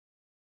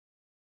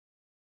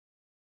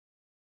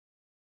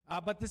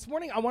But this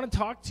morning, I want to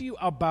talk to you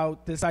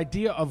about this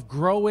idea of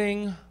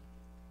growing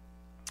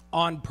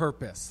on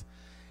purpose.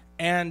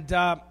 And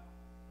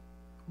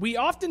we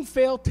often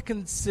fail to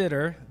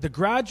consider the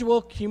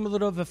gradual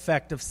cumulative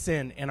effect of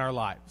sin in our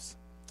lives.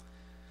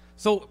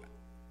 So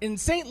in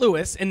St.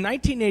 Louis in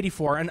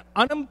 1984, an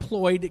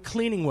unemployed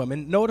cleaning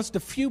woman noticed a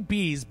few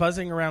bees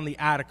buzzing around the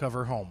attic of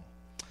her home.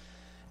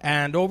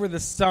 And over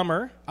the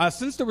summer,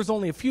 since there was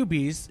only a few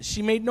bees,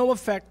 she made no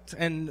effect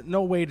and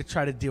no way to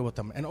try to deal with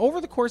them. And over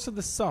the course of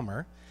the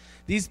summer,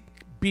 these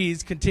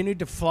bees continued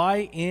to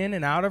fly in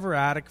and out of her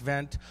attic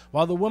vent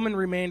while the woman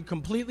remained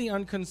completely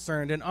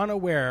unconcerned and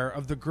unaware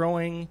of the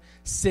growing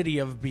city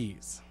of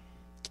bees.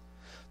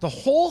 The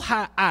whole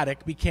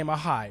attic became a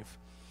hive,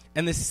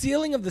 and the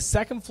ceiling of the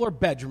second-floor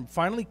bedroom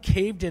finally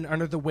caved in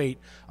under the weight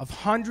of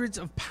hundreds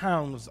of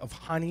pounds of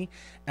honey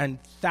and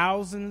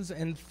thousands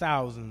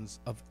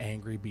of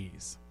angry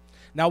bees.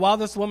 Now, while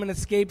this woman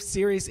escaped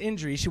serious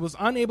injury, she was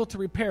unable to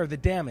repair the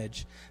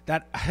damage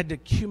that had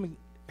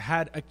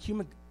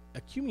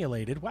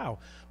accumulated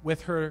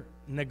with her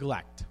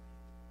neglect.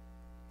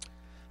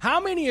 How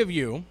many of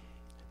you,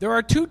 there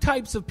are two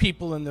types of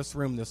people in this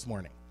room this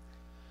morning.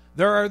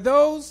 There are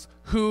those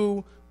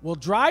who will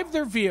drive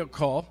their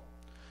vehicle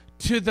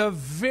to the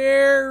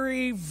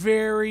very,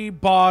 very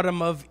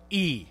bottom of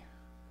E.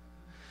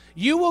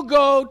 You will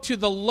go to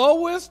the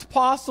lowest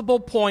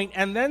possible point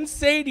and then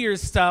say to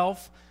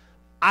yourself,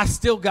 I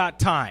still got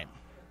time.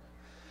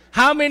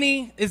 How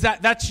many is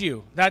that? That's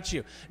you. That's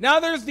you. Now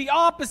there's the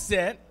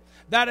opposite,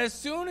 that as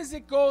soon as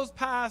it goes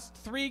past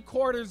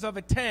 3/4 of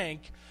a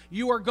tank,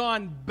 you are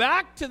gone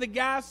back to the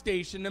gas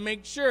station to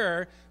make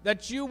sure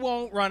that you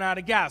won't run out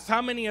of gas.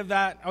 How many of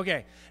that?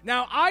 Okay.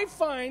 Now, I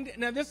find,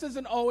 this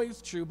isn't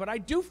always true, but I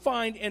do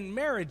find in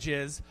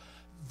marriages,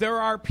 there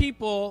are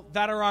people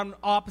that are on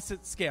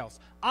opposite scales.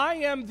 I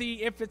am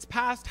if it's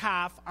past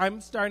half,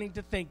 I'm starting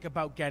to think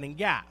about getting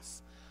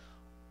gas.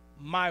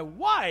 My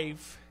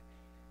wife,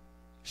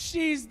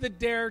 she's the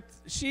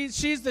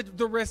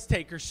risk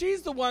taker.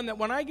 She's the one that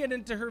when I get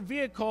into her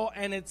vehicle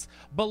and it's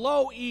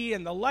below E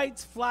and the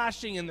lights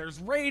flashing and there's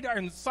radar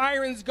and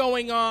sirens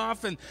going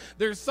off and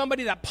there's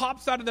somebody that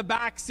pops out of the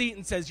back seat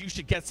and says, you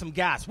should get some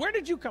gas. Where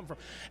did you come from?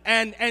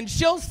 And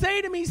she'll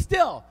say to me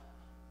still,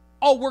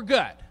 oh, we're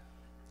good.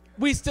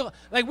 We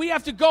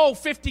have to go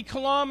 50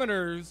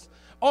 kilometers.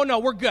 Oh, no,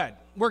 we're good.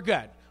 We're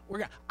good.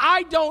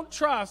 I don't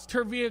trust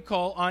her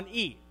vehicle on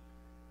E.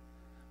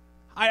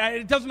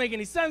 It doesn't make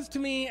any sense to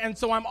me, and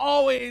so I'm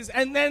always,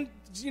 and then,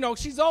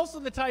 she's also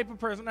the type of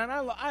person,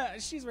 and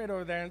she's right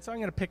over there, and so I'm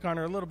going to pick on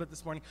her a little bit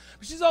this morning,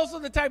 but she's also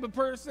the type of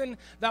person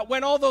that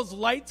when all those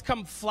lights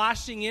come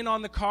flashing in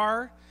on the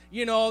car,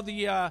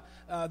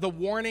 the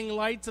warning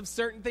lights of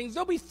certain things,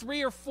 there'll be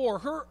 3 or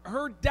 4.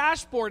 Her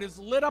dashboard is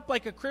lit up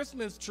like a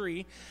Christmas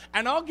tree,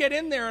 and I'll get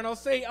in there and I'll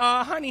say,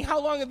 honey, how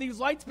long have these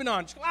lights been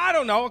on? She goes, I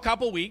don't know, a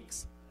couple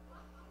weeks.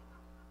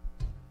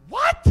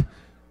 What?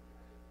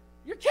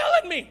 You're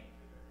killing me.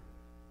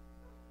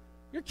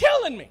 You're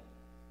killing me.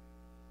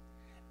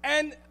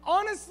 And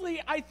honestly,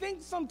 I think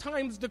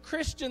sometimes the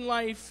Christian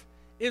life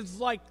is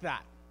like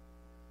that.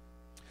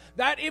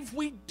 That if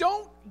we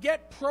don't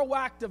get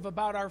proactive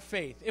about our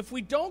faith, if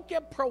we don't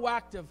get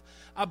proactive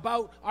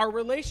about our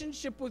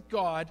relationship with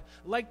God,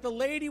 like the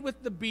lady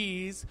with the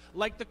bees,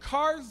 like the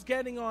cars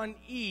getting on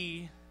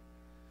E,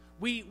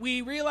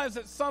 we realize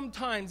that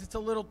sometimes it's a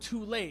little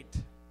too late.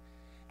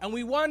 And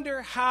we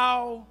wonder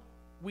how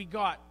we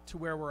got to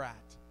where we're at.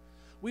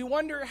 We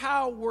wonder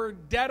how we're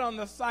dead on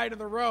the side of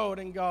the road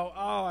and go,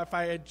 oh, if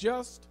I had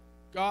just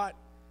got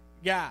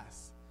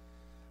gas.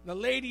 The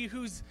lady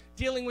who's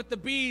dealing with the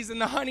bees and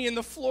the honey and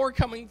the floor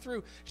coming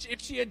through, if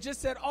she had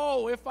just said,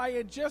 oh, if I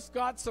had just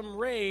got some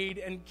Raid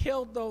and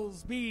killed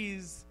those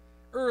bees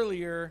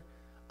earlier,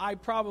 I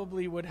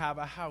probably would have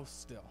a house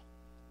still.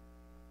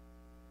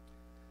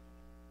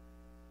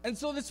 And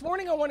so this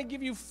morning I want to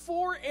give you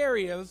 4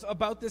 areas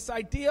about this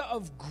idea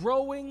of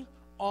growing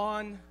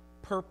on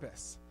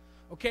purpose.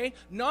 Okay?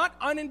 Not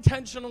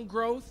unintentional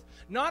growth,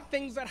 not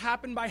things that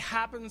happen by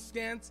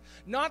happenstance,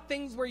 not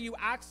things where you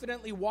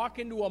accidentally walk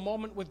into a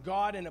moment with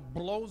God and it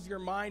blows your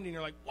mind and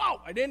you're like,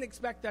 wow, I didn't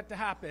expect that to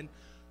happen.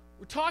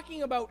 We're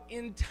talking about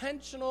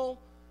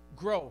intentional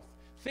growth,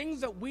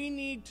 things that we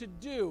need to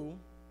do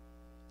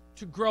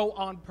to grow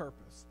on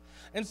purpose.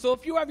 And so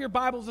if you have your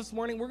Bibles this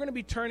morning, we're going to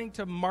be turning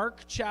to Mark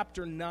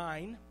chapter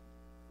 9.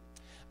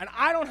 And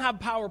I don't have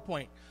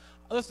PowerPoint.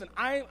 Listen,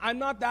 I'm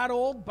not that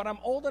old, but I'm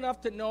old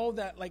enough to know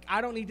that, I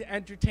don't need to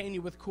entertain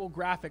you with cool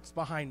graphics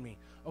behind me.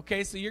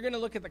 Okay, so you're going to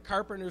look at the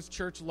Carpenter's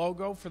Church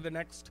logo for the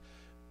next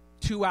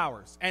 2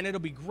 hours, and it'll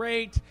be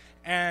great.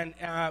 And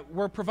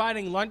we're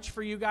providing lunch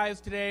for you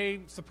guys today.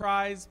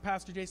 Surprise,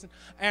 Pastor Jason.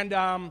 And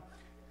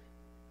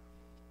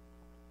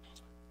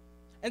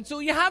so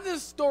you have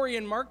this story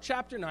in Mark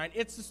chapter 9.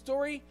 It's the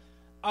story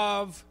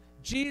of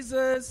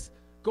Jesus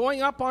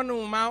going up onto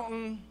a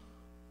mountain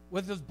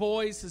with his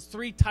boys, his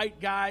 3 tight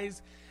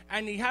guys,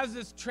 and he has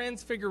this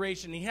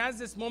transfiguration. He has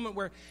this moment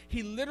where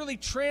he literally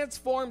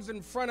transforms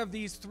in front of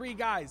these three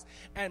guys.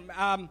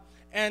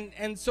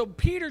 And so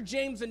Peter,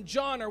 James, and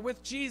John are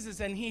with Jesus,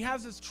 and he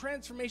has this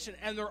transformation,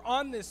 and they're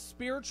on this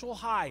spiritual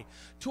high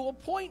to a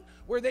point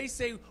where they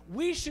say,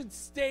 we should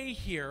stay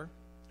here.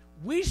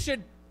 We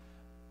should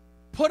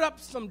put up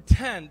some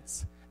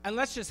tents, and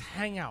let's just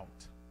hang out.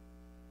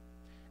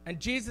 And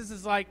Jesus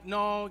is like,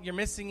 no, you're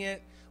missing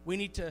it. We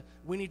need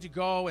to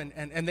go.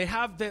 And they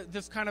have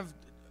this kind of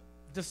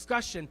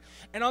discussion.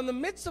 And on the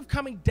midst of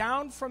coming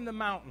down from the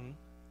mountain,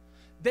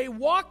 they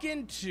walk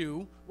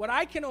into what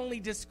I can only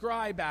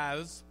describe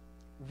as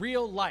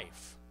real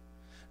life.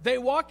 They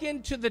walk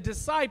into the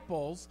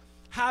disciples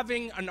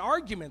having an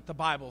argument, the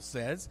Bible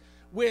says,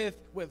 with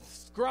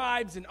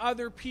scribes and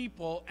other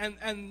people,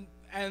 and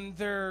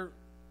they're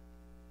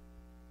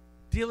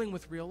dealing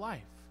with real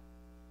life.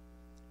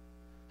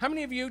 How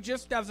many of you,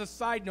 just as a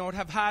side note,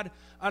 have had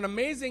an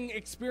amazing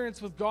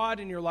experience with God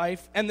in your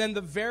life, and then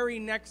the very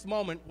next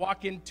moment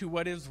walk into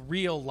what is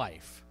real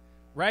life?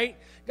 Right?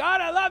 God,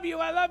 I love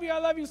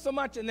you so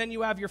much. And then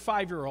you have your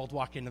 5-year-old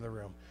walk into the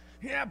room.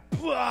 Yeah,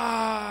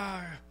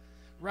 blah.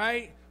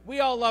 Right?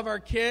 We all love our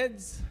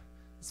kids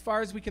as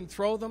far as we can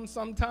throw them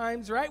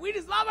sometimes, right? We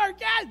just love our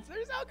kids.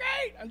 They're so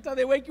great until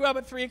they wake you up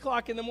at 3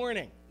 o'clock in the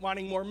morning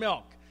wanting more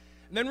milk.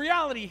 And then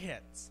reality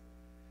hits.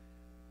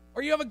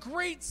 Or you have a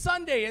great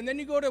Sunday, and then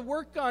you go to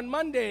work on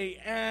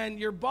Monday, and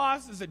your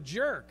boss is a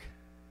jerk.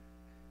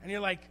 And you're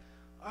like,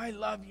 I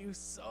love you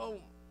so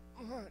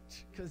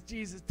much because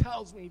Jesus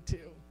tells me to,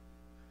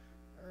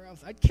 or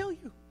else I'd kill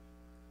you.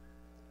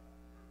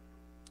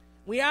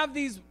 We have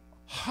these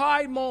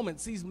high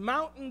moments, these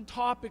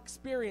mountaintop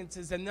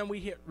experiences, and then we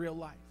hit real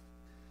life.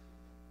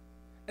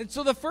 And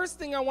so the first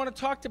thing I want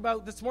to talk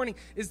about this morning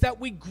is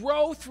that we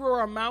grow through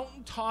our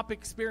mountaintop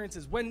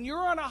experiences. When you're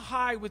on a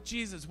high with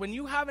Jesus, when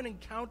you have an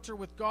encounter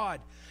with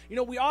God,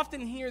 we often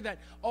hear that,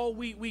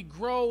 we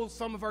grow,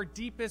 some of our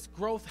deepest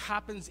growth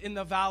happens in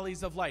the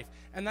valleys of life.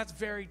 And that's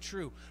very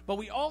true. But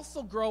we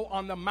also grow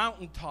on the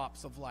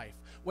mountaintops of life,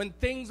 when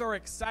things are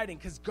exciting,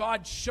 because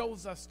God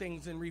shows us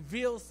things and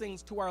reveals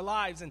things to our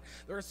lives. And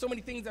there are so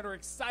many things that are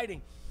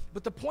exciting.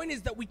 But the point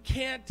is that we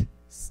can't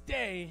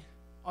stay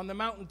on the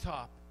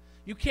mountaintop.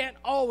 You can't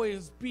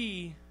always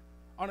be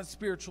on a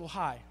spiritual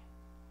high.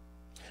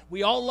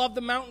 We all love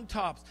the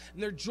mountaintops,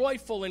 and they're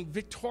joyful and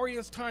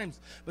victorious times.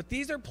 But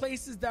these are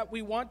places that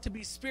we want to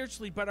be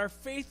spiritually, but our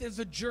faith is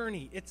a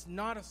journey. It's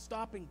not a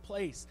stopping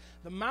place.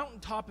 The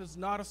mountaintop is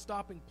not a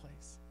stopping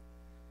place.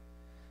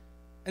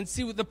 And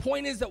see, the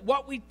point is that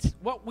what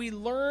we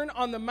learn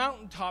on the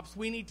mountaintops,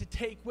 we need to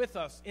take with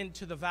us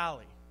into the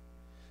valley.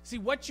 See,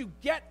 what you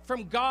get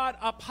from God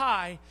up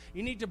high,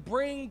 you need to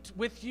bring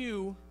with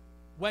you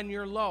when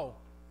you're low.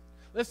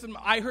 Listen,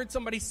 I heard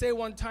somebody say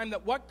one time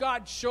that what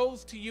God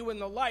shows to you in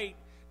the light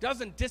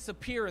doesn't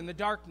disappear in the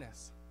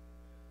darkness.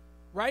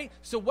 Right?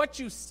 So what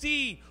you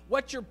see,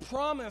 what you're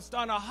promised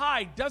on a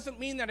high doesn't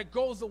mean that it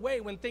goes away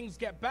when things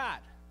get bad.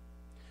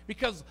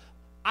 Because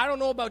I don't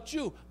know about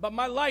you, but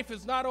my life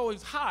is not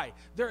always high.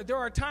 There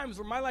are times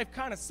where my life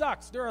kind of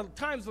sucks. There are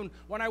times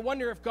when I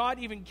wonder if God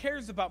even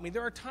cares about me.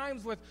 There are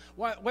times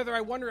whether I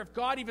wonder if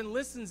God even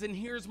listens and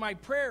hears my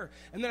prayer.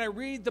 And then I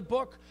read the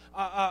book,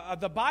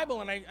 the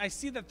Bible, and I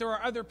see that there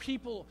are other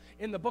people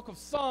in the book of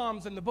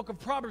Psalms and the book of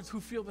Proverbs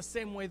who feel the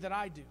same way that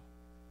I do.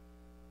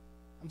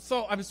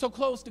 I'm so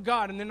close to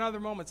God, and in other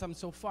moments I'm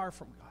so far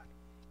from God.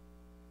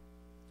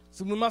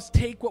 So we must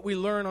take what we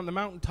learn on the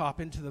mountaintop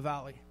into the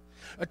valley.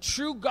 A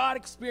true God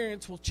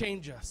experience will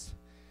change us.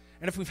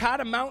 And if we've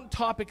had a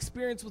mountaintop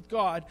experience with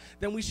God,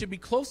 then we should be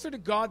closer to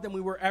God than we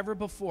were ever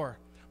before.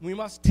 We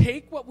must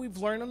take what we've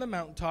learned on the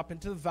mountaintop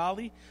into the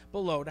valley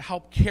below to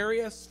help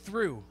carry us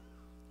through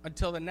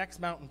until the next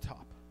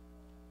mountaintop.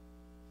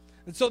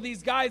 And so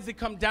these guys, they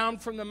come down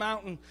from the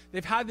mountain.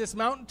 They've had this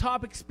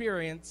mountaintop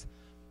experience.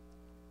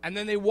 And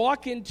then they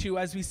walk into,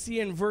 as we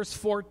see in verse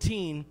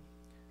 14,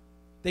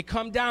 they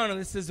come down, and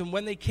it says, and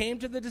when they came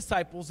to the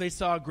disciples, they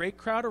saw a great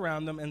crowd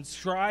around them and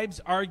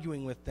scribes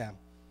arguing with them.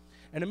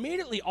 And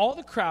immediately all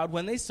the crowd,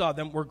 when they saw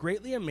them, were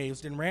greatly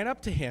amazed and ran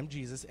up to him,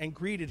 Jesus, and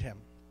greeted him.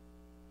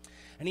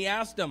 And he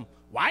asked them,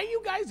 why are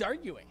you guys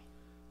arguing?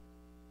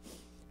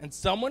 And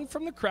someone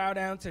from the crowd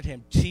answered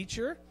him,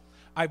 Teacher,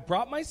 I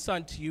brought my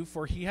son to you,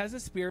 for he has a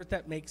spirit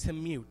that makes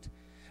him mute.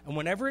 And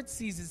whenever it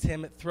seizes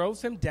him, it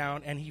throws him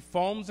down, and he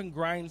foams and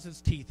grinds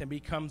his teeth and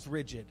becomes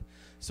rigid.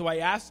 So I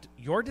asked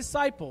your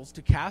disciples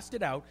to cast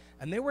it out,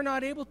 and they were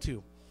not able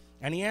to.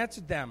 And he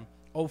answered them,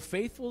 O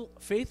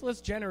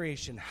faithless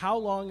generation, how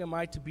long am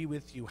I to be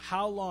with you?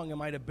 How long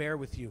am I to bear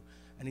with you?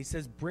 And he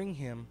says, bring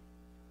him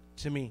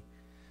to me.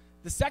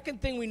 The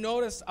second thing we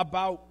notice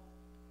about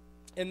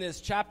in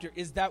this chapter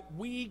is that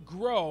we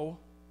grow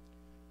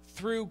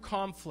through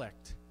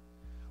conflict.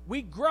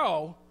 We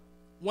grow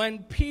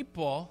when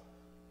people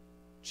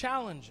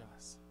challenge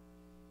us.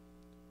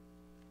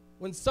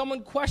 When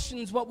someone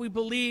questions what we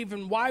believe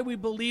and why we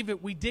believe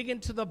it, we dig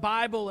into the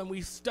Bible and we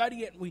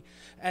study it,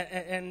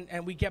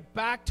 and we get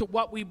back to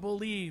what we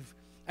believe.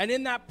 And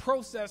in that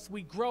process,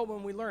 we grow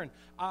and we learn.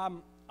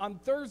 on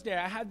Thursday,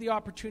 I had the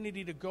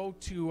opportunity to go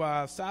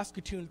to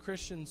Saskatoon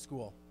Christian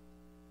School.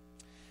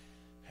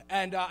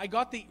 And I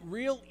got the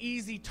real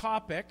easy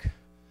topic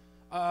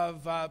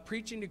of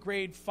preaching to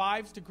grade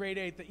 5s to grade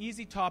 8, the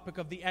easy topic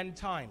of the end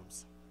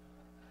times.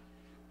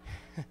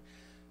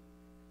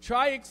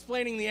 Try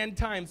explaining the end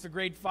times to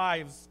grade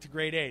 5s to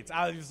grade 8s.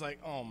 I was just like,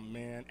 oh,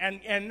 man.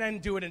 And then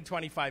do it in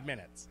 25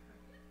 minutes.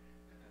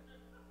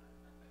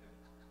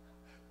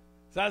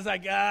 So I was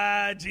like,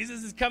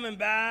 Jesus is coming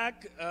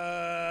back.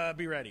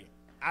 Be ready.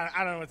 I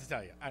don't know what to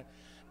tell you.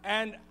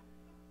 And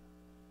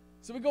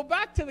so we go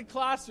back to the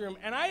classroom,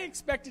 and I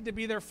expected to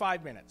be there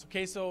 5 minutes.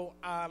 Okay, so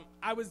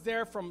I was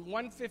there from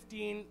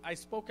 1:15. I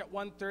spoke at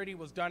 1:30,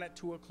 was done at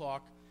 2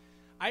 o'clock.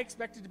 I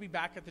expected to be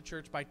back at the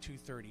church by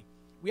 2:30.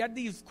 We had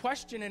these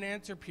question and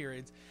answer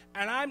periods,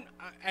 and I've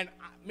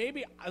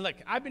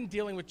been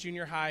dealing with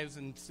junior highs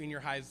and senior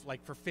highs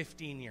like for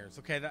 15 years.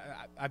 Okay,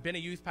 I've been a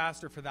youth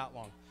pastor for that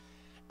long,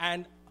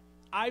 and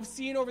I've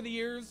seen over the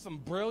years some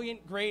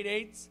brilliant grade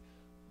 8s,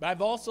 but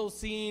I've also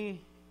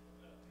seen.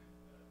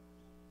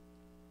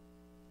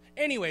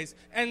 Anyways,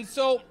 and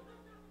so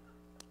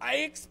I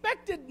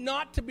expected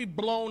not to be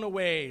blown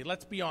away.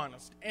 Let's be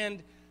honest,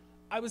 and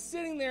I was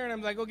sitting there, and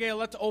I'm like, okay,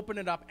 let's open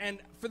it up. And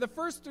for the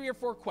first 3 or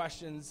 4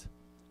 questions,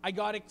 I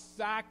got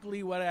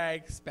exactly what I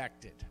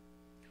expected,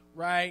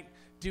 right?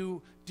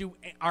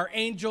 Are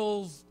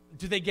angels,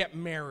 do they get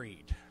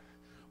married?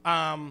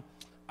 Am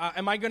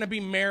I going to be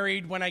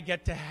married when I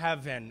get to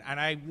heaven? And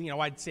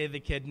I'd say to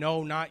the kid,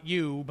 no, not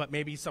you, but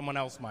maybe someone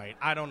else might.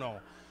 I don't know.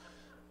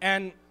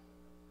 And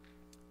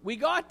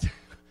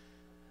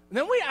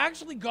then we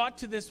actually got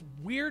to this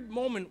weird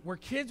moment where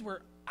kids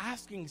were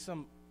asking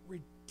some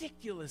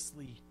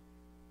ridiculously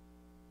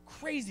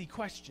crazy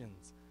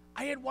questions.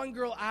 I had one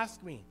girl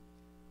ask me,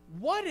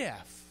 what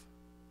if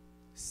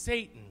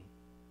Satan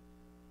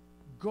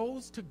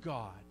goes to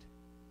God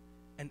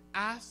and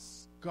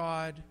asks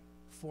God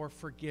for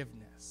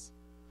forgiveness?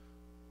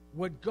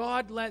 Would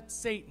God let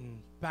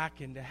Satan back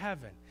into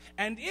heaven?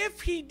 And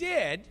if he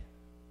did,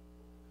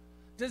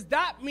 does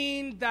that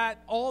mean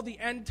that all the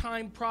end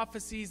time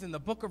prophecies in the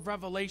book of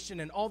Revelation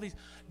and all these,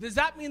 does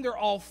that mean they're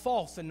all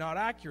false and not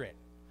accurate?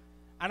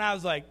 And I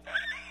was like,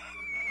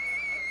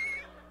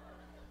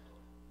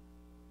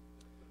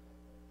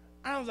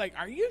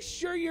 are you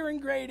sure you're in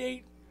grade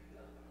 8?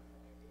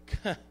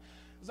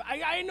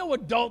 I know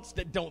adults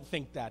that don't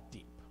think that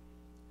deep.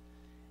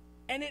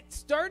 And it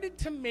started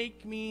to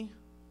make me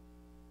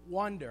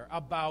wonder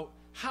about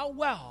how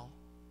well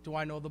do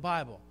I know the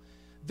Bible?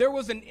 There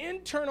was an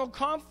internal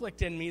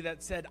conflict in me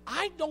that said,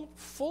 I don't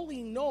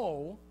fully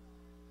know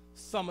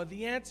some of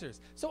the answers.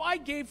 So I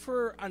gave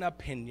her an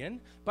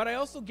opinion, but I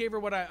also gave her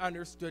what I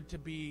understood to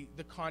be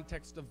the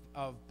context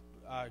of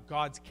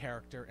God's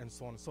character and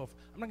so on and so forth.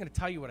 I'm not going to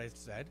tell you what I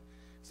said,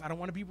 because I don't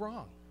want to be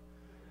wrong.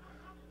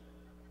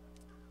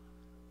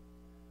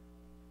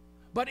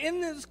 But in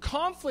this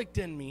conflict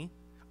in me,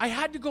 I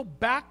had to go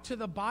back to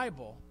the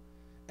Bible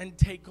and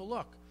take a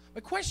look.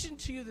 My question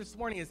to you this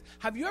morning is,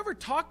 have you ever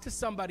talked to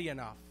somebody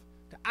enough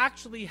to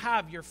actually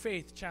have your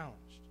faith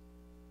challenged?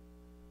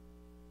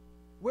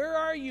 Where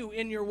are you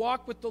in your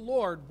walk with the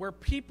Lord where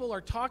people are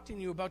talking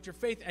to you about your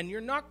faith and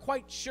you're not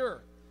quite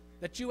sure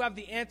that you have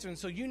the answer, and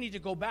so you need to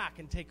go back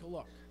and take a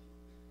look?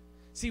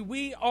 See,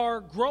 we are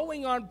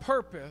growing on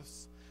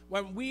purpose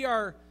when we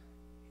are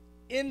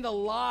in the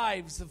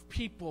lives of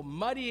people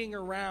muddying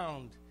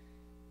around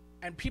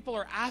and people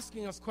are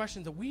asking us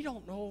questions that we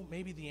don't know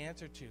maybe the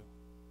answer to.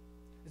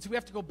 And so we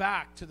have to go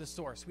back to the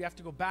source. We have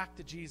to go back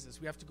to Jesus.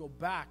 We have to go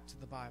back to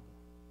the Bible.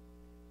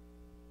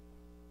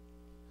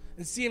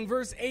 And see, in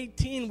verse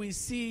 18, we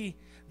see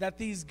that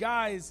these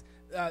guys,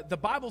 the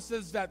Bible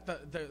says that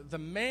the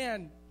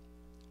man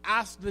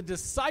asked the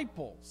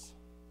disciples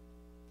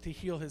to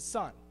heal his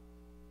son.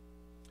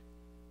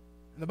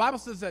 And the Bible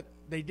says that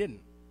they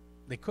didn't.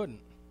 They couldn't.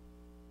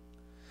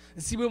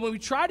 And see, when we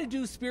try to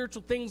do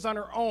spiritual things on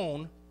our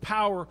own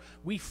power,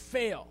 we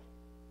fail.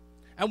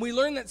 And we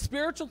learn that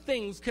spiritual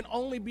things can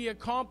only be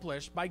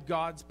accomplished by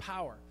God's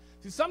power.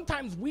 See,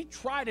 sometimes we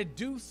try to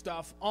do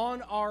stuff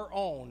on our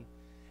own,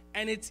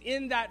 and it's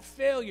in that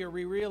failure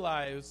we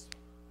realize,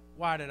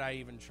 why did I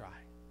even try?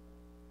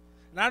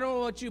 And I don't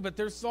know about you, but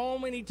there's so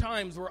many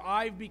times where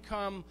I've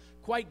become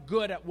quite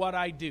good at what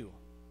I do.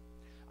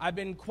 I've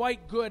been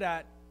quite good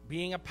at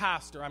being a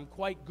pastor. I'm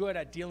quite good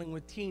at dealing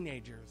with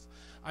teenagers.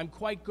 I'm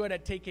quite good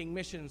at taking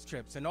missions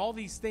trips and all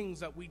these things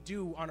that we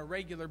do on a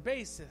regular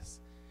basis.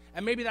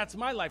 And maybe that's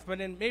my life,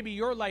 but in maybe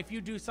your life you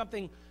do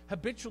something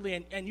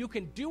habitually and you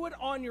can do it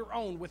on your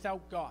own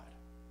without God.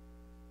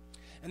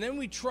 And then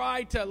we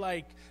try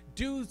to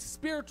do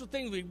spiritual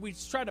things. We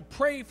try to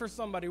pray for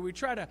somebody. We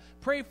try to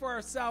pray for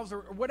ourselves or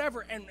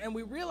whatever. And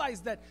we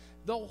realize that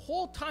the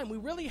whole time we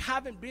really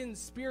haven't been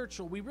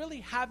spiritual. We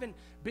really haven't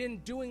been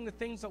doing the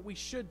things that we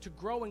should to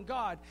grow in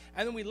God.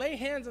 And then we lay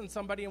hands on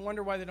somebody and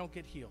wonder why they don't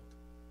get healed.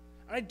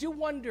 And I do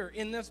wonder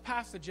in this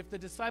passage if the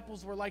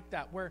disciples were like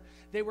that, where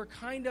they were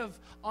kind of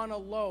on a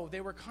low.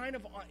 They were kind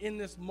of in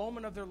this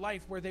moment of their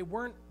life where they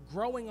weren't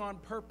growing on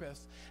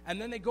purpose.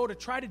 And then they go to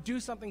try to do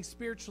something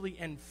spiritually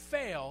and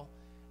fail.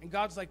 And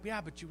God's like,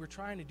 yeah, but you were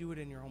trying to do it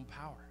in your own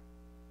power.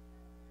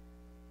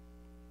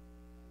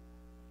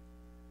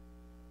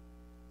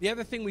 The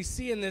other thing we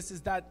see in this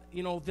is that,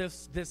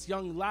 this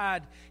young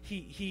lad,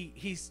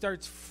 he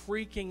starts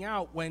freaking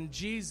out when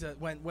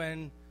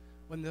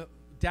the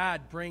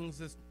dad brings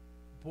this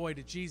boy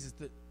to Jesus.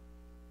 The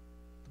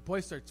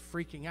boy starts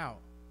freaking out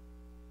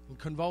and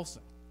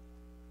convulsing.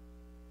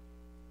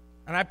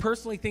 And I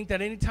personally think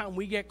that anytime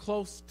we get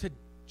close to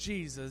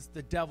Jesus,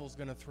 the devil's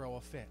going to throw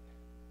a fit.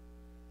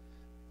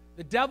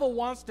 The devil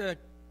wants to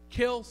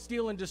kill,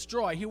 steal, and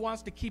destroy. He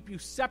wants to keep you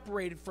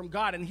separated from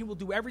God, and he will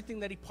do everything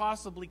that he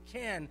possibly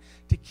can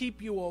to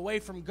keep you away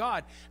from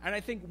God. And I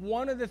think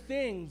one of the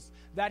things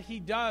that he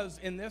does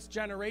in this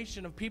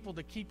generation of people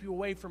to keep you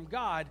away from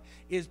God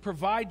is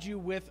provide you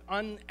with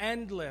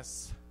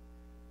endless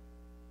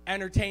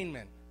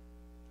entertainment,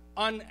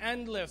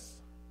 endless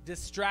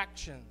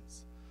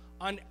distractions,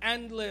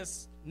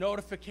 endless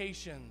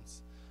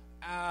notifications.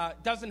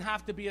 Doesn't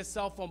have to be a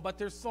cell phone, but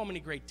there's so many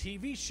great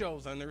TV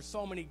shows and there's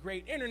so many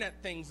great internet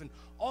things and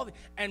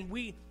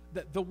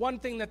the one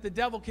thing that the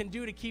devil can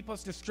do to keep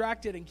us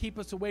distracted and keep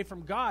us away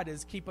from God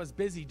is keep us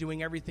busy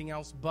doing everything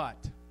else but.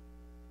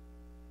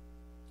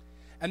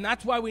 And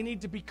that's why we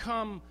need to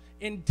become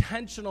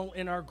intentional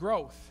in our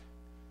growth.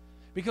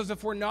 Because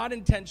if we're not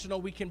intentional,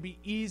 we can be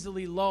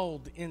easily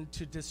lulled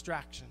into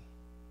distraction.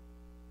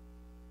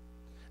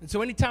 And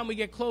so anytime we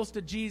get close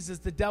to Jesus,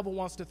 the devil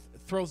wants to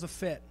throws a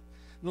fit.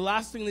 The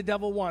last thing the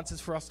devil wants is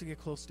for us to get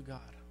close to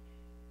God.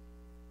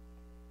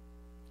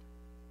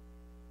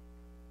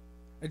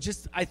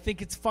 I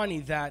think it's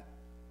funny that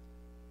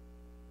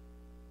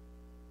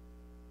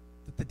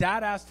the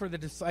dad asked for the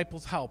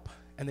disciples' help,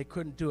 and they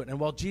couldn't do it. And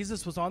while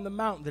Jesus was on the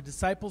mountain, the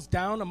disciples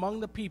down among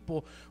the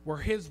people were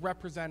his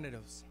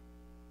representatives.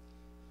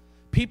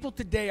 People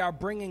today are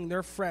bringing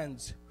their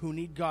friends who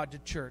need God to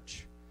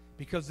church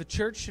because the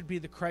church should be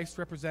the Christ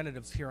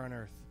representatives here on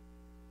earth.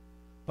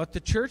 But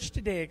the church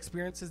today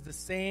experiences the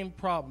same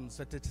problems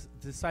that the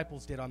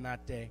disciples did on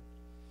that day.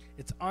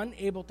 It's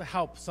unable to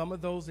help some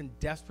of those in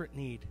desperate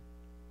need.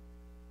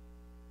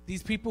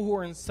 These people who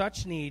are in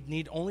such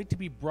need only to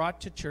be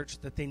brought to church,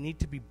 that they need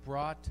to be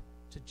brought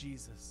to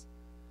Jesus.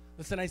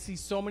 Listen, I see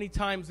so many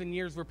times in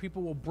years where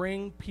people will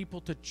bring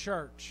people to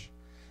church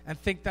and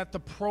think that the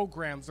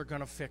programs are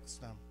going to fix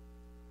them.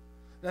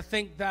 That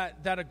think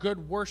that a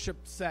good worship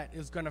set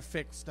is going to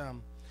fix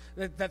them.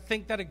 That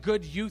think that a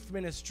good youth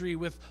ministry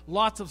with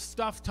lots of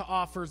stuff to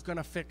offer is going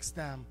to fix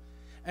them.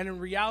 And in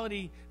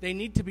reality, they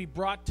need to be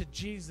brought to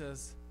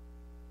Jesus.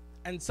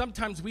 And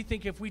sometimes we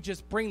think if we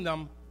just bring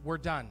them, we're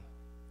done.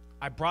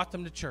 I brought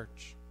them to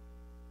church.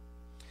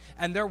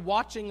 And they're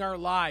watching our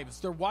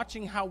lives. They're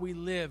watching how we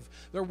live.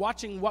 They're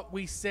watching what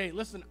we say.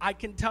 Listen, I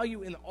can tell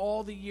you in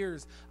all the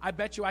years, I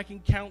bet you I can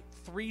count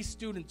 3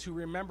 students who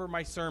remember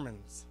my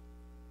sermons.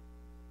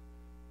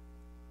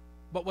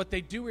 But what they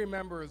do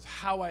remember is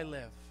how I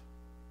live.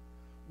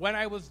 When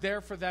I was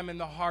there for them in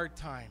the hard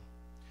time.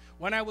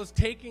 When I was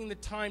taking the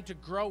time to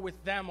grow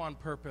with them on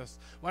purpose.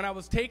 When I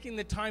was taking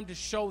the time to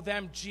show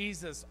them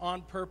Jesus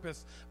on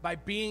purpose by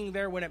being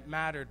there when it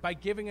mattered. By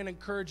giving an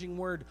encouraging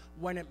word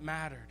when it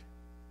mattered.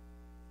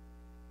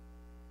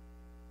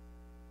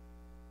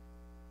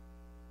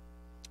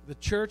 The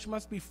church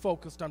must be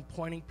focused on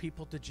pointing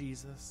people to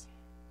Jesus.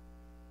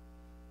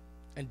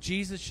 And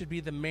Jesus should be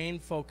the main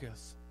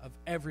focus of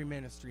every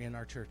ministry in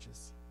our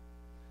churches.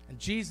 And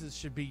Jesus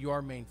should be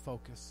your main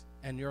focus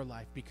in your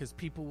life because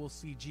people will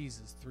see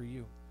Jesus through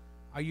you.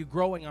 Are you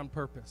growing on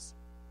purpose?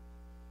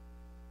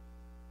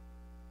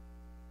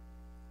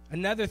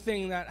 Another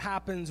thing that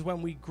happens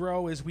when we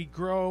grow is we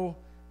grow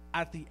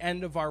at the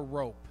end of our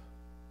rope.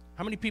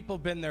 How many people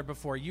have been there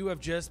before? You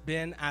have just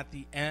been at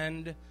the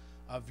end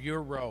of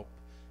your rope.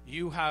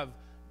 You have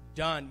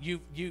done. You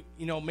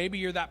maybe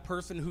you're that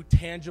person who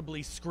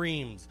tangibly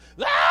screams,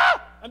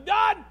 "Ah! I'm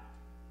done!"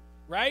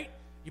 Right?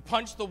 You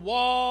punch the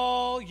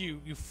wall, you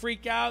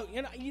freak out.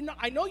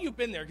 I know you've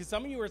been there because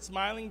some of you are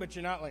smiling, but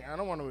you're not like, I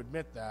don't want to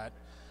admit that,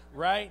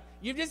 right?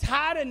 You've just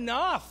had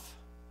enough.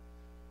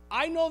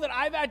 I know that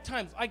I've had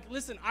times.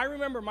 Listen, I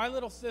remember my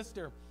little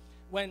sister,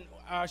 when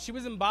she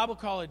was in Bible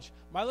college,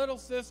 my little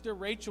sister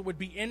Rachel would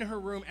be in her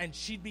room and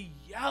she'd be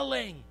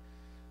yelling.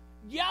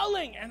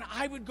 And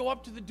I would go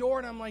up to the door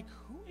and I'm like,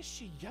 who is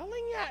she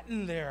yelling at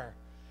in there?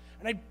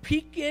 And I'd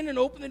peek in and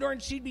open the door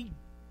and she'd be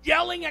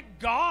yelling at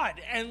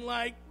God and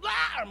like,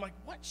 ah! I'm like,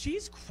 what?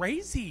 She's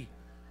crazy.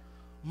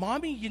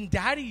 Mommy and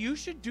Daddy, you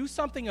should do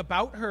something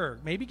about her.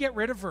 Maybe get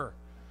rid of her.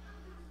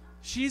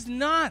 She's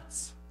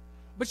nuts.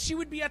 But she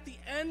would be at the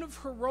end of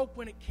her rope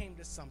when it came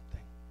to something.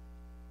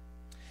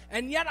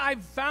 And yet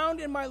I've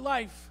found in my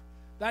life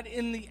that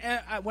in the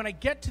when I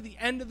get to the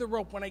end of the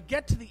rope, when I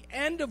get to the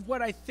end of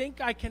what I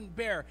think I can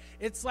bear,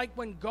 it's like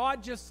when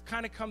God just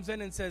kind of comes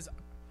in and says,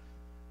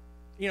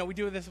 we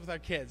do this with our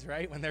kids,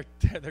 right? When they're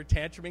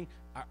tantruming,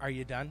 are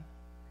you done?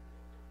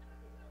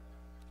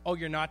 Oh,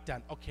 you're not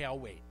done. Okay, I'll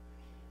wait.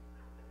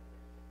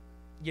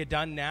 You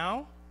done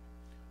now?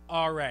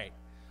 All right.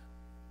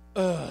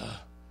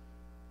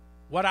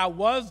 What I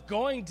was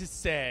going to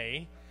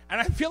say, and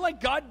I feel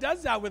like God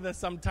does that with us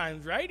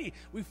sometimes, right?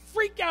 We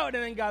freak out,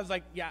 and then God's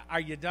like, yeah, are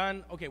you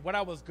done? Okay, what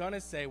I was going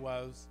to say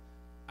was,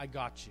 I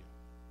got you.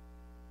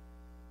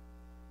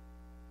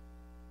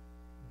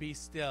 Be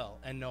still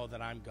and know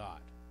that I'm God.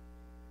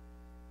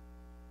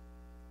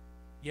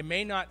 You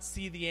may not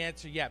see the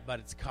answer yet, but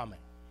it's coming.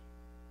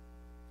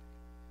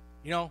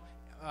 You know,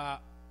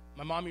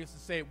 my mom used to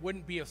say it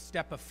wouldn't be a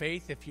step of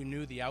faith if you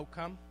knew the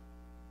outcome.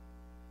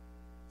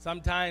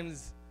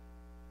 Sometimes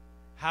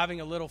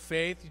having a little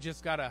faith, you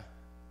just got to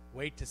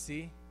wait to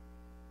see.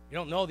 You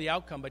don't know the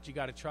outcome, but you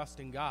got to trust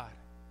in God.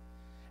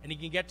 And you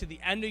can get to the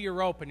end of your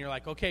rope and you're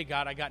like, okay,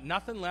 God, I got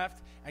nothing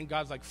left. And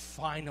God's like,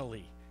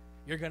 finally,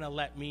 you're going to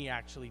let me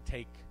actually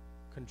take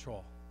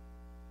control.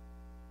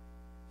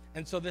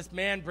 And so this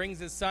man brings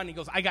his son. He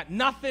goes, I got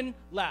nothing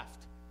left.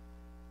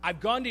 I've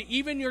gone to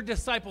even your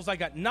disciples. I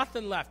got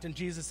nothing left. And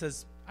Jesus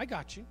says, I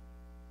got you.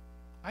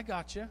 I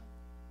got you.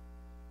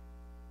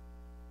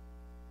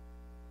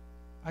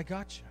 I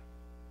got you.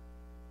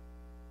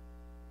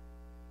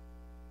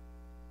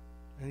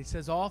 And he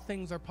says, all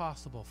things are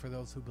possible for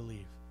those who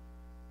believe.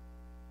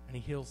 And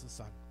he heals the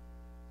son.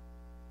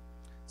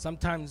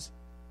 Sometimes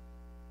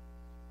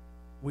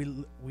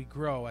we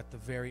grow at the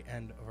very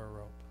end of our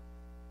rope.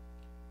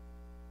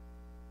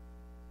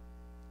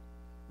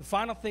 The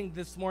final thing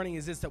this morning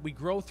is this, that we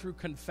grow through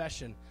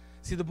confession.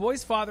 See, the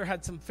boy's father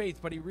had some faith,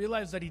 but he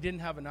realized that he didn't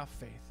have enough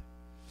faith.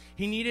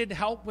 He needed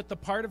help with the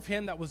part of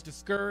him that was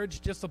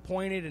discouraged,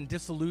 disappointed, and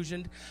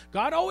disillusioned.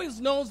 God always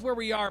knows where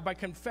we are by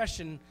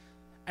confession,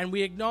 and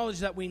we acknowledge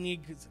that we need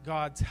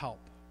God's help.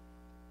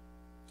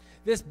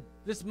 This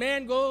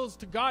man goes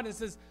to God and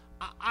says,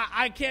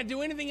 I can't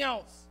do anything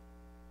else.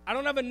 I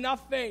don't have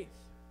enough faith.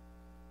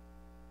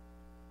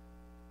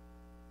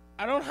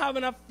 I don't have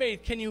enough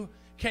faith. Can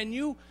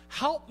you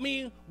help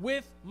me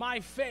with my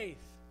faith?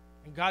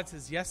 And God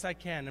says, yes, I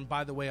can. And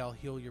by the way, I'll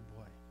heal your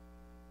boy.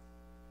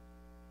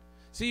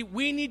 See,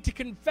 we need to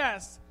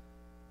confess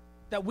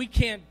that we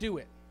can't do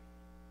it.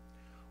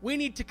 We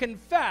need to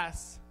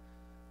confess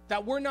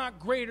that we're not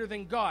greater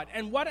than God.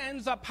 And what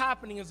ends up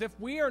happening is if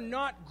we are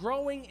not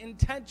growing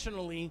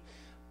intentionally,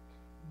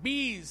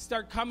 bees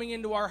start coming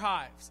into our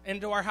hives,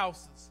 into our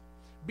houses.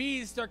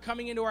 Bees start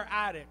coming into our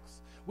attics.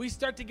 We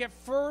start to get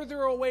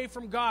further away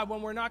from God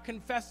when we're not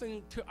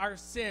confessing to our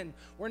sin.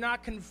 We're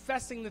not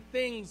confessing the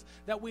things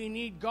that we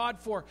need God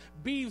for.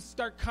 Bees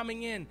start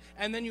coming in.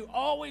 And then you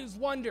always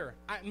wonder,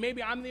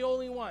 maybe I'm the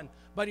only one,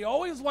 but you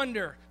always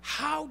wonder,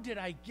 how did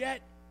I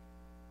get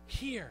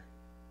here?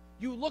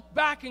 You look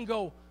back and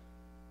go,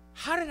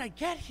 how did I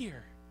get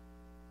here?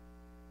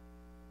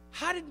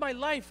 How did my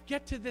life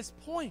get to this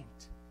point?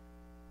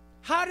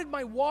 How did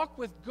my walk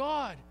with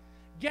God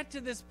get to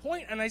this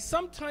point? And I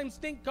sometimes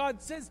think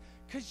God says,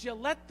 because you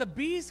let the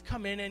bees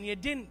come in and you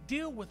didn't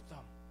deal with them.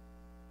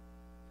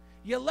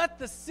 You let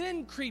the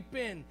sin creep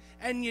in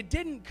and you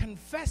didn't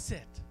confess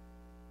it.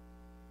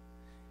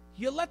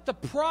 You let the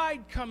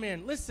pride come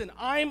in. Listen,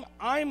 I'm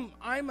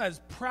as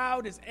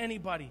proud as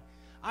anybody.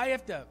 I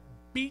have to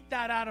beat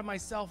that out of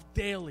myself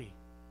daily.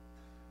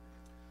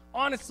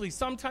 Honestly,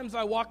 sometimes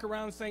I walk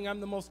around saying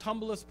I'm the most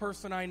humblest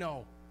person I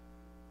know.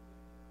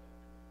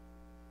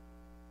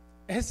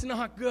 It's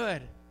not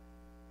good.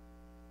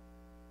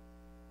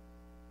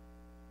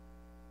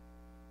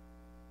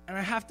 And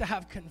I have to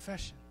have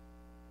confession.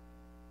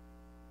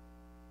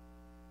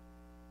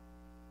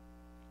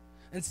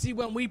 And see,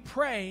 when we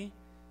pray,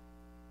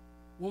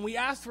 when we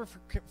ask for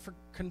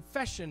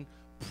confession,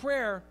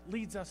 prayer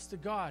leads us to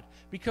God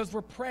because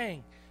we're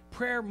praying.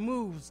 Prayer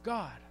moves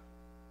God.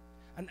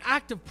 An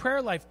active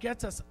prayer life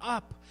gets us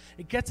up.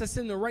 It gets us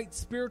in the right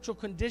spiritual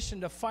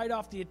condition to fight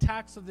off the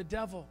attacks of the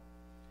devil.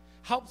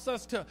 Helps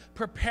us to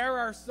prepare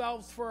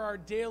ourselves for our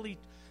daily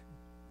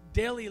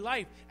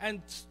life.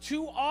 And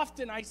too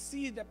often I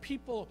see that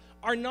people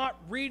are not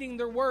reading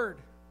their word.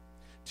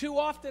 Too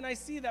often I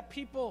see that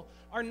people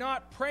are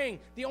not praying.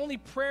 The only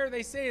prayer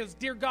they say is,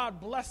 "Dear God,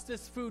 bless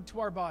this food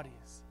to our bodies."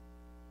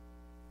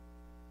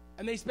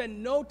 And they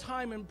spend no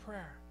time in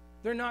prayer.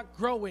 They're not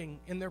growing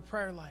in their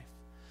prayer life.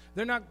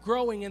 They're not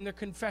growing in their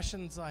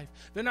confessions life.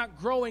 They're not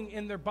growing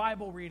in their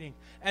Bible reading.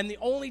 And the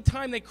only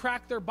time they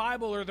crack their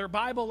Bible or their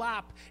Bible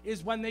app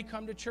is when they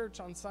come to church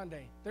on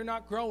Sunday. They're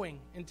not growing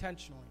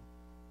intentionally.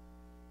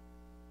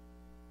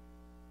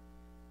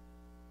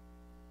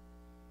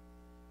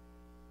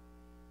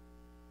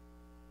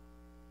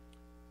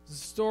 It's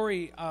a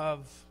story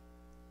of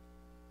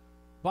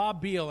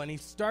Bob Beal, and he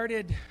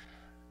started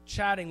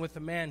chatting with a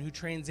man who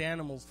trains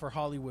animals for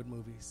Hollywood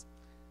movies.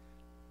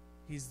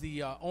 He's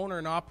the owner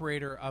and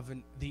operator of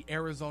the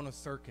Arizona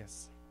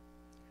Circus.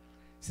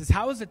 He says,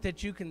 how is it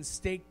that you can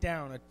stake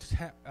down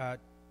a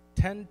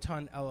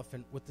 10-ton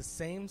elephant with the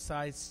same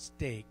size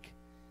stake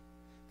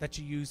that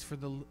you use for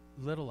the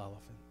little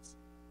elephants?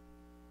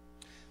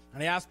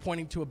 And I asked,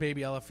 pointing to a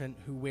baby elephant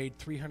who weighed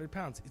 300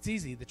 pounds. It's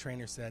easy, the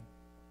trainer said.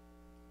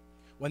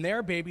 When they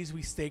are babies,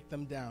 we stake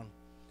them down,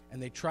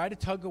 and they try to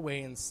tug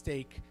away and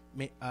stake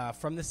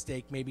from the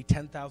stake maybe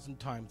 10,000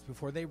 times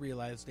before they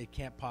realize they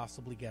can't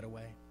possibly get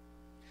away.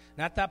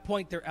 And at that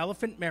point, their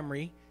elephant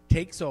memory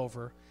takes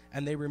over,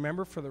 and they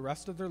remember for the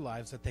rest of their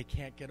lives that they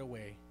can't get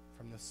away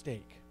from the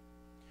stake.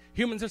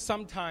 Humans are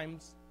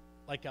sometimes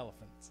like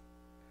elephants.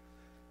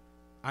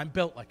 I'm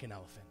built like an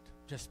elephant,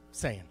 just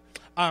saying.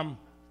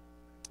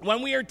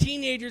 When we are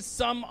teenagers,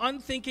 some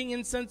unthinking,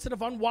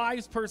 insensitive,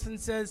 unwise person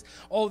says,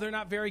 oh, they're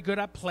not very good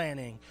at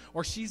planning,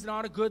 or she's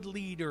not a good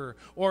leader,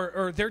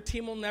 or their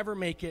team will never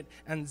make it.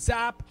 And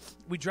zap,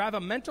 we drive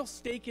a mental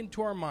stake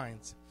into our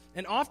minds.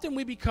 And often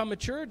we become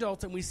mature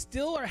adults and we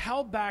still are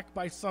held back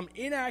by some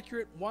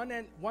inaccurate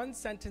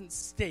one-sentence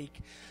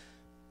stake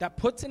that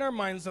puts in our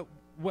minds that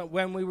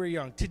when we were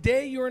young.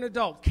 Today, you're an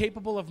adult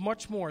capable of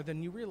much more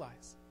than you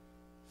realize.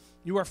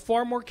 You are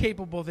far more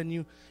capable than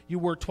you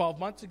were 12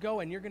 months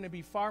ago, and you're going to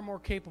be far more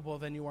capable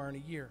than you are in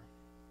a year.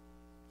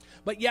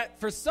 But yet,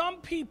 for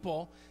some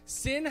people,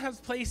 sin has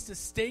placed a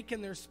stake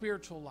in their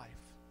spiritual life.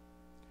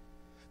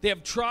 They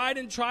have tried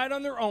and tried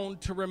on their own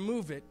to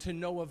remove it to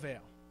no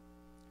avail.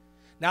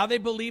 Now they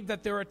believe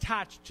that they're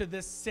attached to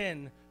this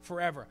sin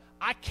forever.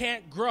 I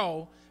can't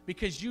grow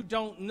because you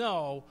don't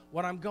know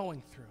what I'm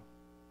going through.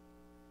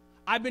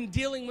 I've been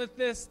dealing with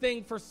this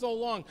thing for so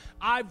long.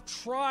 I've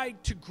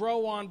tried to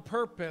grow on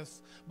purpose,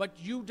 but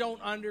you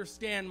don't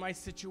understand my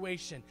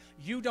situation.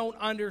 You don't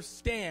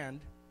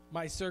understand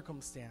my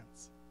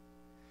circumstance.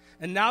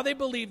 And now they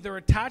believe they're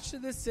attached to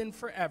this sin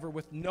forever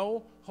with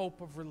no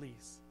hope of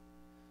release.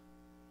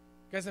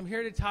 Guys, I'm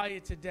here to tell you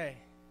today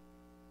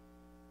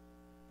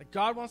that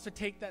God wants to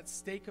take that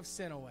stake of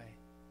sin away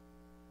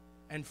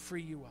and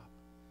free you up.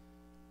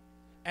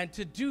 And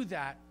to do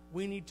that,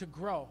 we need to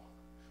grow.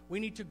 We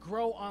need to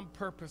grow on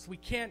purpose. We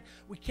can't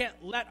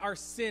let our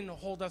sin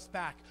hold us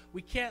back.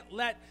 We can't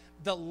let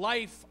the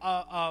life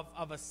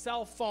of a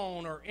cell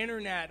phone or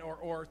internet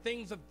or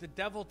things of the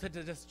devil to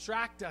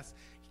distract us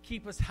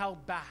keep us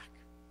held back.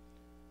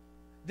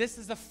 This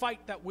is a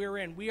fight that we're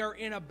in. We are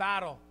in a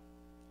battle,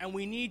 and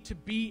we need to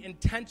be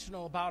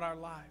intentional about our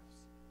lives.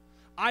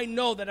 I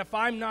know that if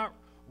I'm not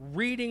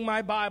reading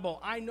my Bible,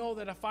 I know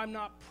that if I'm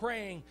not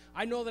praying,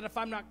 I know that if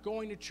I'm not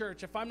going to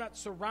church, if I'm not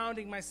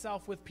surrounding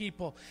myself with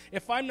people,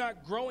 if I'm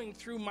not growing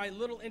through my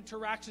little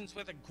interactions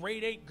with a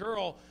grade 8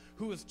 girl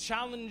who is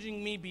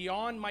challenging me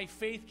beyond my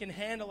faith can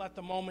handle at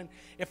the moment,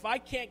 if I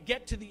can't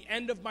get to the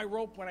end of my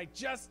rope when I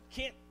just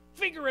can't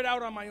figure it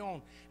out on my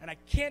own, and I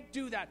can't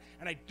do that,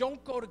 and I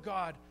don't go to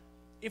God,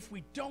 if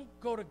we don't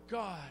go to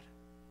God,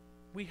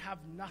 we have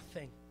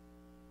nothing.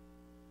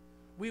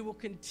 We will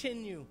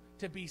continue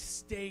to be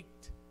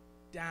staked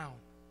down.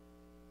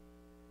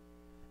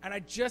 And I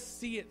just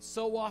see it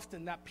so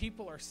often that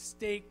people are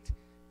staked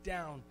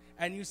down.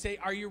 And you say,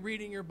 are you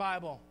reading your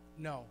Bible?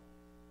 No.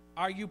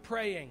 Are you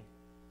praying?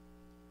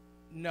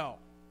 No.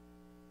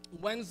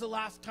 When's the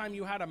last time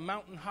you had a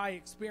mountain high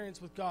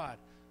experience with God?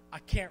 I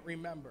can't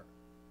remember.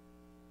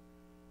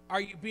 Are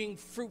you being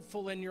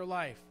fruitful in your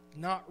life?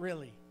 Not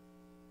really.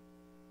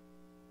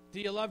 Do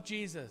you love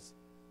Jesus?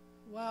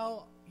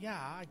 Well, yeah,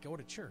 I go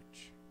to church.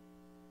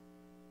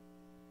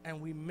 And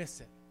we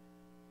miss it.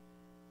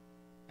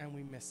 And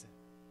we miss it.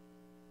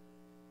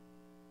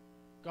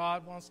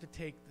 God wants to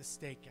take the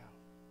stake out.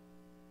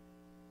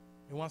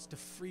 He wants to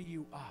free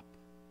you up.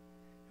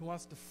 He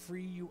wants to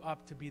free you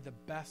up to be the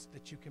best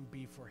that you can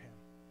be for Him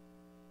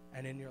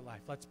and in your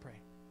life. Let's pray.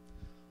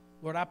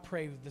 Lord, I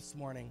pray this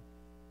morning,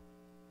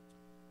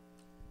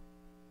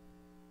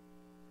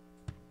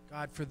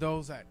 God, for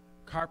those at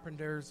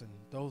Carpenters and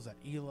those at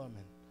Elam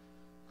and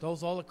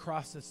those all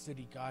across the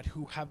city, God,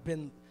 who have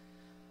been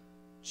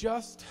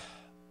just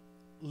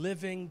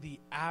living the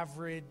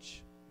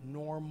average,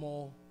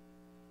 normal,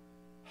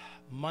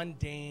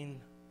 mundane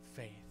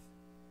faith.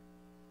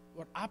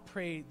 Lord, I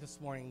pray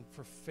this morning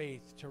for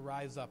faith to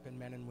rise up in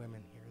men and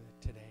women here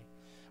today.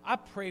 I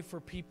pray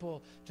for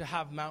people to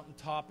have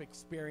mountaintop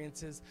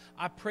experiences.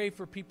 I pray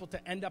for people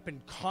to end up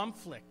in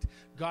conflict,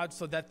 God,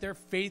 so that their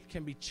faith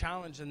can be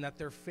challenged and that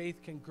their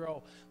faith can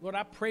grow. Lord,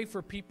 I pray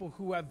for people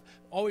who have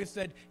always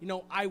said,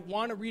 I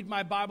want to read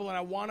my Bible and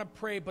I want to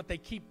pray, but they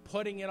keep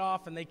putting it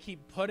off and they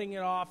keep putting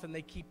it off and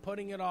they keep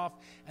putting it off,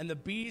 and the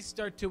bees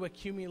start to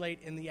accumulate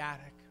in the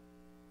attic.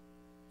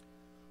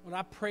 Lord,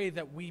 I pray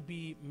that we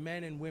be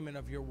men and women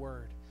of your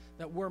word,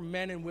 that we're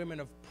men and women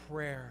of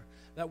prayer,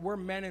 that we're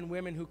men and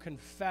women who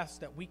confess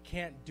that we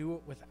can't do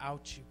it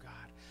without you, God.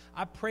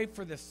 I pray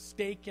for the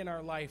stake in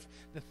our life,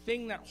 the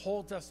thing that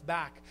holds us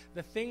back,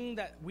 the thing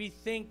that we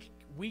think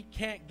we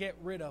can't get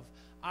rid of.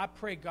 I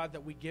pray, God,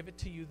 that we give it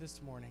to you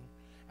this morning.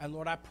 And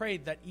Lord, I pray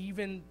that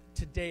even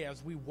today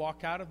as we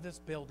walk out of this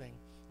building,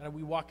 and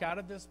we walk out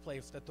of this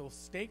place, that those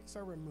stakes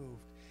are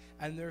removed,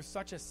 and there's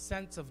such a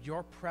sense of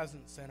your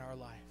presence in our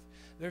life.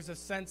 There's a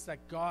sense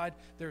that, God,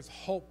 there's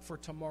hope for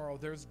tomorrow.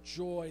 There's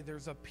joy.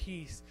 There's a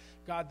peace.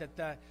 God,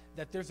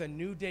 that there's a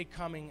new day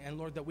coming. And,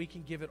 Lord, that we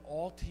can give it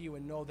all to you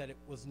and know that it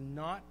was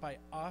not by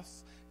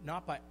us,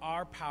 not by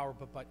our power,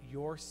 but by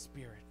your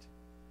Spirit.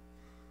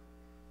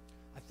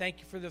 I thank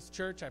you for this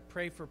church. I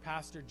pray for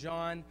Pastor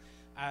John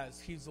as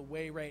he's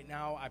away right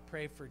now. I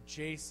pray for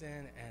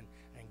Jason and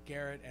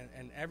Garrett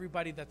and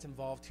everybody that's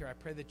involved here. I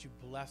pray that you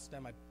bless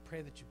them. I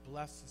pray that you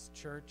bless this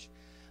church.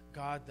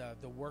 God,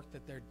 the work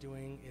that they're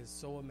doing is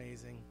so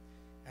amazing.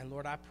 And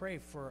Lord, I pray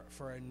for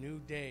a new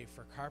day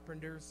for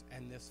Carpenters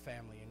and this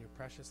family in your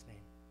precious name.